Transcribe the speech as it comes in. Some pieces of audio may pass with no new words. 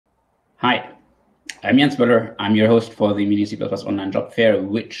Hi, I'm Jens Böller. I'm your host for the Mini C++ Online Job Fair,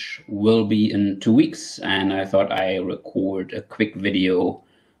 which will be in 2 weeks. And I thought I record a quick video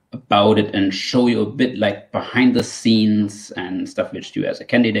about it and show you a bit like behind the scenes and stuff which you as a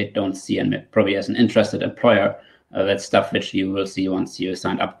candidate don't see, and probably as an interested employer, that's stuff which you will see once you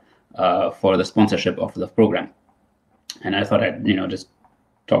sign up for the sponsorship of the program. And I thought I'd just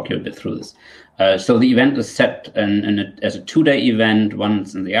talk you a bit through this. So the event is set as a 2-day event,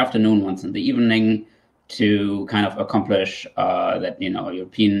 once in the afternoon, once in the evening, to kind of accomplish that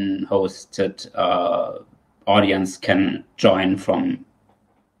European hosted audience can join from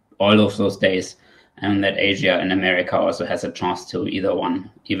all of those days, and that Asia and America also has a chance to either one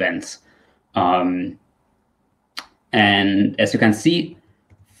events. And as you can see,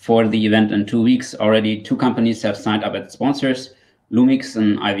 for the event in 2 weeks, already 2 companies have signed up as sponsors, Lumix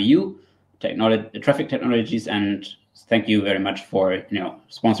and IVU, Traffic Technologies, and thank you very much for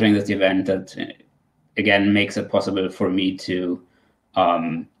sponsoring this event. That again makes it possible for me to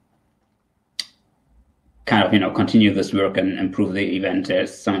continue this work and improve the event.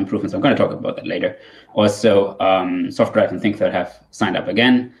 There's some improvements. I'm going to talk about that later. Also, SoftDrive and ThinkThread have signed up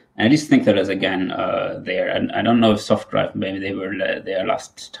again. And at least ThinkThread is again there. And I don't know if SoftDrive, maybe they were there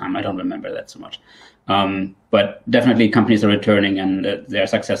last time. I don't remember that so much. But definitely companies are returning, and they're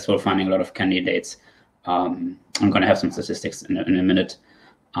successful finding a lot of candidates. I'm going to have some statistics in a minute.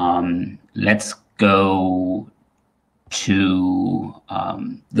 Let's go to,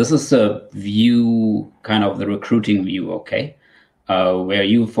 this is a view, kind of the recruiting view, okay? Where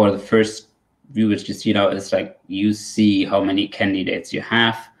you, for the first view which you see now, is like you see how many candidates you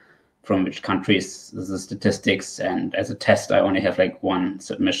have, from which countries. This is statistics, and as a test, I only have like 1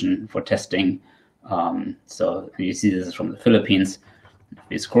 submission for testing. So you see this is from the Philippines. If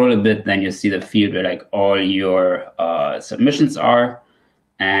you scroll a bit, then you see the field where like all your submissions are,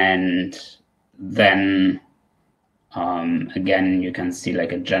 and then again you can see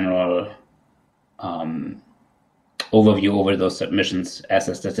like a general overview over those submissions as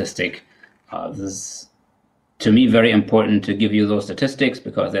a statistic. This is, to me, very important to give you those statistics,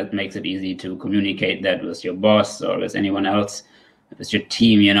 because that makes it easy to communicate that with your boss or with anyone else, with your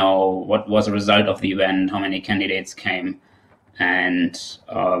team. What was the result of the event, how many candidates came. And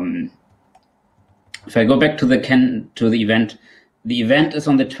if I go back to the event, the event is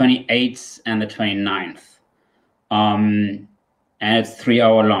on the 28th and the 29th. And it's 3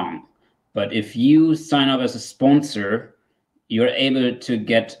 hour long. But if you sign up as a sponsor, you're able to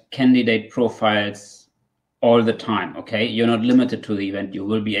get candidate profiles all the time, okay? You're not limited to the event. You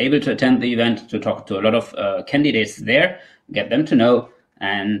will be able to attend the event, to talk to a lot of candidates there, get them to know,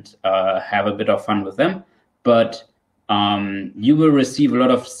 and have a bit of fun with them. But you will receive a lot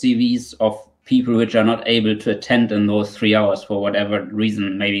of CVs of people which are not able to attend in those 3 hours for whatever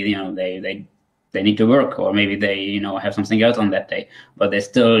reason. Maybe they need to work, or maybe they have something else on that day, but they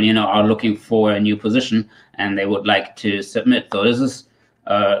still are looking for a new position and they would like to submit. So this is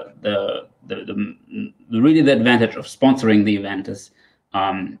really the advantage of sponsoring the event is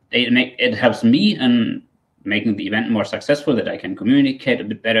it helps me in making the event more successful, that I can communicate a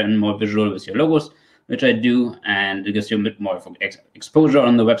bit better and more visual with your logos, which I do, and it gives you a bit more exposure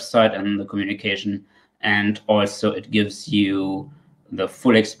on the website and the communication, and also it gives you the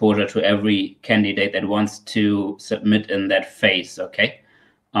full exposure to every candidate that wants to submit in that phase, okay?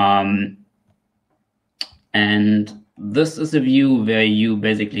 And this is a view where you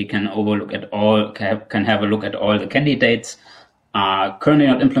basically can have a look at all the candidates. Currently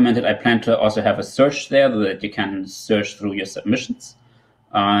not implemented. I plan to also have a search there so that you can search through your submissions,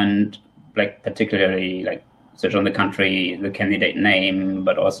 and like particularly like search on the country, the candidate name,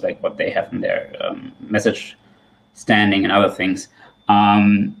 but also like what they have in their message standing and other things.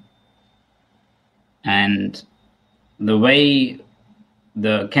 And the way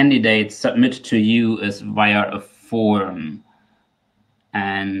the candidates submit to you is via a form.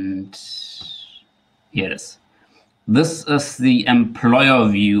 And here it is. This is the employer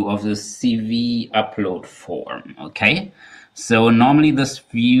view of the CV upload form, okay? So normally this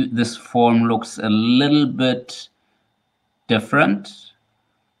form looks a little bit different.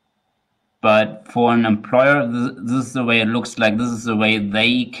 But for an employer, this is the way it looks like. This is the way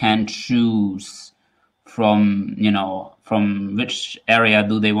they can choose from which area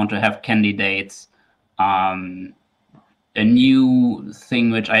do they want to have candidates. A new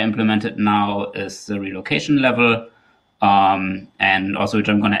thing which I implemented now is the relocation level. And also which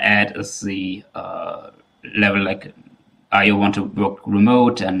I'm going to add is the level, like, you want to work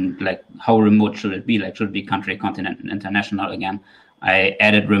remote, and like how remote should it be? Like, should it be country, continent, and international again? I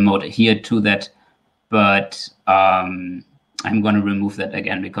added remote here to that, but I'm going to remove that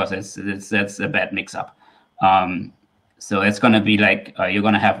again because that's a bad mix-up. So it's going to be like you're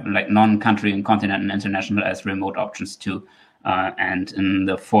going to have like non-country and continent and international as remote options too. And in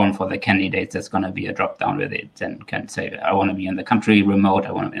the form for the candidates, there's going to be a drop-down where they then can say, I want to be in the country remote,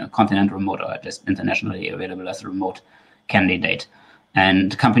 I want to be in the continent remote, or just internationally available as a remote candidate.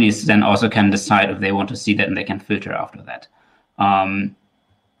 And companies then also can decide if they want to see that, and they can filter after that.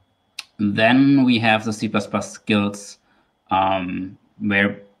 Then we have the C++ skills,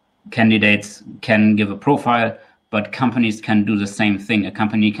 where candidates can give a profile, but companies can do the same thing. A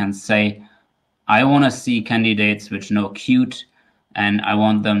company can say, I want to see candidates which know Qt, and I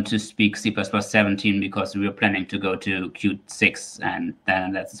want them to speak C++ 17 because we're planning to go to Qt 6, and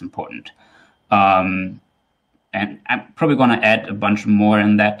then that's important. And I'm probably going to add a bunch more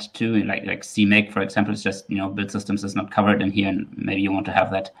in that too, like CMake, for example. It's just, build systems is not covered in here, and maybe you want to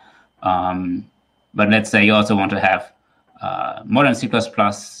have that. But let's say you also want to have modern C++,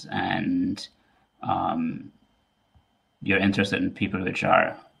 and you're interested in people which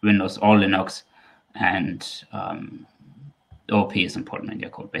are Windows or Linux, and OP is important in your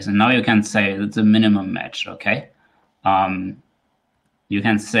code base. And now you can say it's a minimum match, okay? You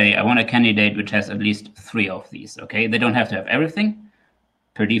can say, I want a candidate which has at least 3 of these, okay? They don't have to have everything.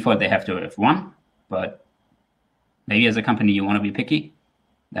 Per default, they have to have 1, but maybe as a company you want to be picky,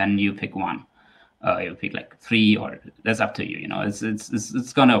 then you pick 1. You pick like 3, or that's up to you.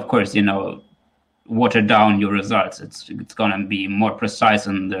 It's gonna, of course, water down your results. It's gonna be more precise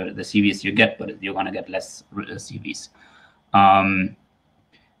in the CVs you get, but you're gonna get less CVs.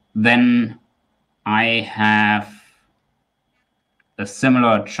 Then I have a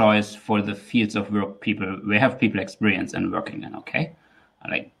similar choice for the fields of work we have people experience in working in, okay?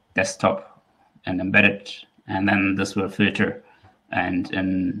 Like desktop and embedded, and then this will filter. And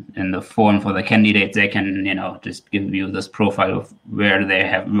in the form for the candidates, they can, just give you this profile of where they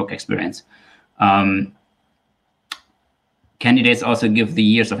have work experience. Candidates also give the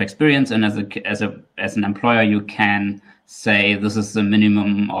years of experience, and as an employer, you can say this is the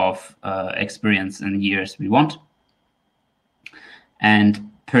minimum of experience in years we want. And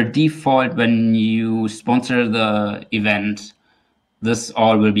per default, when you sponsor the event, this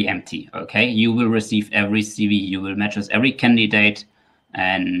all will be empty, okay? You will receive every CV, you will match with every candidate,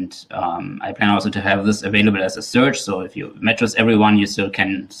 and I plan also to have this available as a search, so if you match with everyone, you still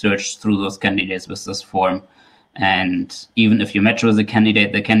can search through those candidates with this form. And even if you match with the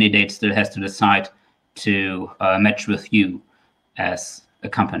candidate still has to decide to match with you as a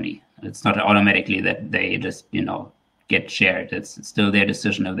company. It's not automatically that they just, get shared. It's still their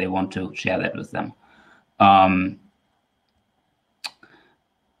decision if they want to share that with them.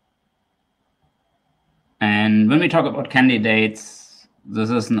 And when we talk about candidates, this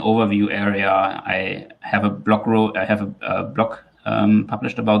is an overview area. I have a blog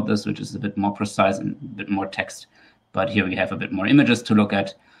published about this, which is a bit more precise and a bit more text. But here we have a bit more images to look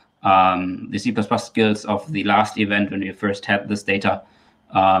at. The C++ skills of the last event, when we first had this data,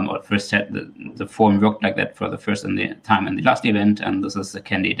 or first had the form worked like that for the first time in the last event, and this is the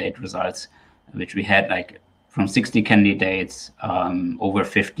candidate results, which we had like from 60 candidates, over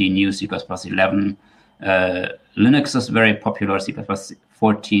 50 new C++ 11. Linux is very popular, C++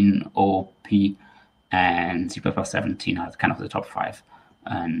 14 OP, and C++ 17 are kind of the top 5.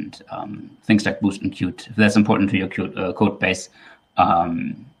 And things like Boost and Qt, if that's important to your code base,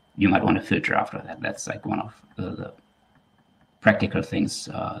 you might want to filter after that. That's like one of the practical things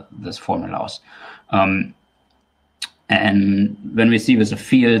this form allows. And when we see with the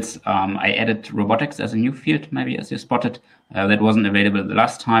fields, I added robotics as a new field, maybe as you spotted. That wasn't available the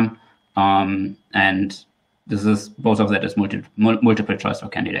last time. And this is, both of that is multiple choice for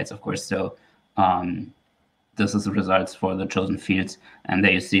candidates, of course. So this is the results for the chosen fields. And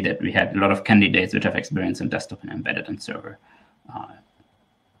there you see that we had a lot of candidates which have experience in desktop and embedded and server.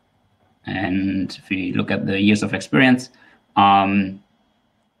 And if we look at the years of experience,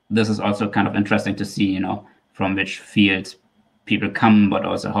 this is also kind of interesting to see, from which fields people come, but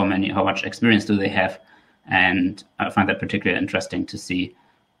also how much experience do they have. And I find that particularly interesting to see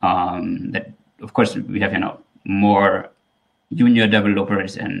that, of course, we have, more junior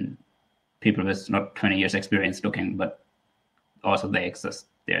developers and people with not 20 years experience looking, but also they exist.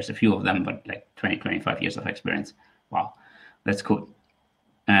 There's a few of them, but like 20, 25 years of experience. Wow, that's cool.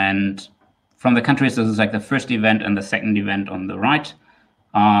 And from the countries, this is like the first event and the second event on the right.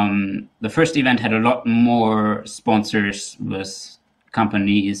 The first event had a lot more sponsors with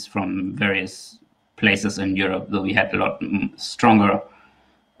companies from various places in Europe, though we had a lot stronger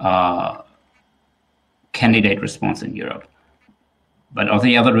candidate response in Europe. But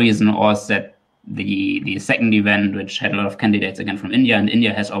the other reason was that the second event, which had a lot of candidates again from India, and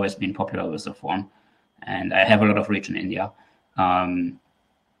India has always been popular with the form, and I have a lot of reach in India.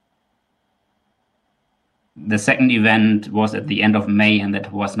 The second event was at the end of May, and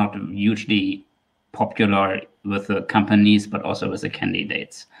that was not hugely popular with the companies, but also with the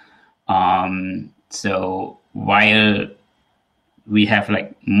candidates. So while we have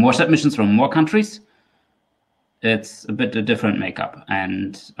like more submissions from more countries, it's a bit a different makeup.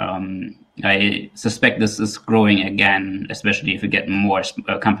 And I suspect this is growing again, especially if we get more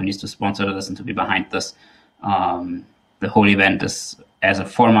companies to sponsor this and to be behind this. The whole event is, as a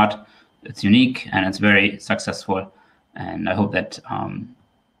format, it's unique and it's very successful. And I hope that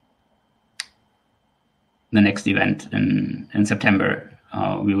the next event in September,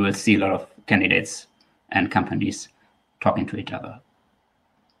 we will see a lot of candidates and companies talking to each other.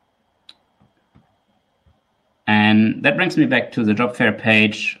 And that brings me back to the job fair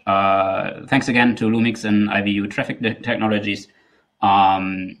page. Thanks again to Lumix and IVU Traffic Technologies.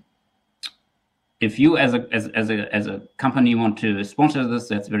 If you as a company want to sponsor this,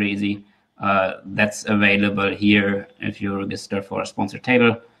 that's very easy. That's available here if you register for a sponsor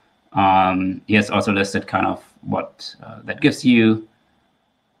table. Here's also listed kind of what that gives you.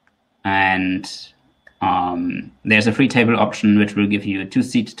 And there's a free table option, which will give you a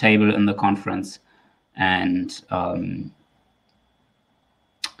 2-seat table in the conference. And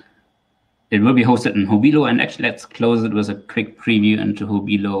it will be hosted in Hobilo. And actually, let's close it with a quick preview into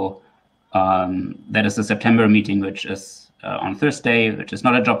Hobilo. That is the September meeting, which is on Thursday, which is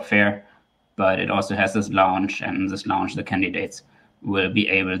not a job fair, but it also has this lounge. And in this lounge, the candidates will be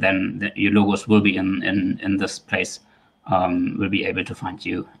able, then your logos will be in this place, will be able to find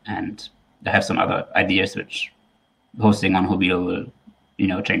you. And I have some other ideas which hosting on Hobilo will,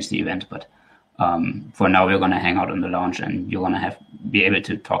 change the event. But for now, we're going to hang out in the lounge, and you're going to be able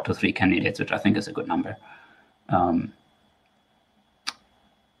to talk to 3 candidates, which I think is a good number.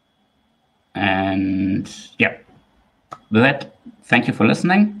 And yeah, with that, thank you for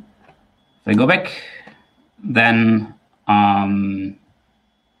listening. If I go back, then I'm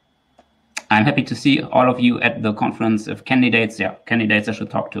happy to see all of you at the conference. If candidates I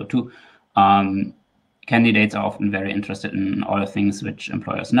should talk to too. Candidates are often very interested in all the things which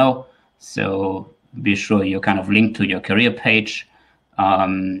employers know. So be sure you kind of link to your career page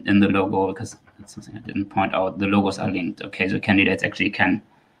in the logo, because that's something I didn't point out. The logos are linked. Okay, so candidates actually can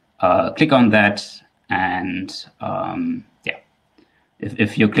click on that, and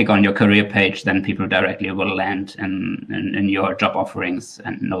if you click on your career page, then people directly will land in your job offerings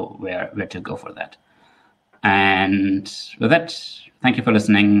and know where to go for that. And with that, thank you for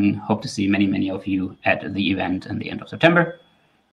listening. Hope to see many of you at the event in the end of September.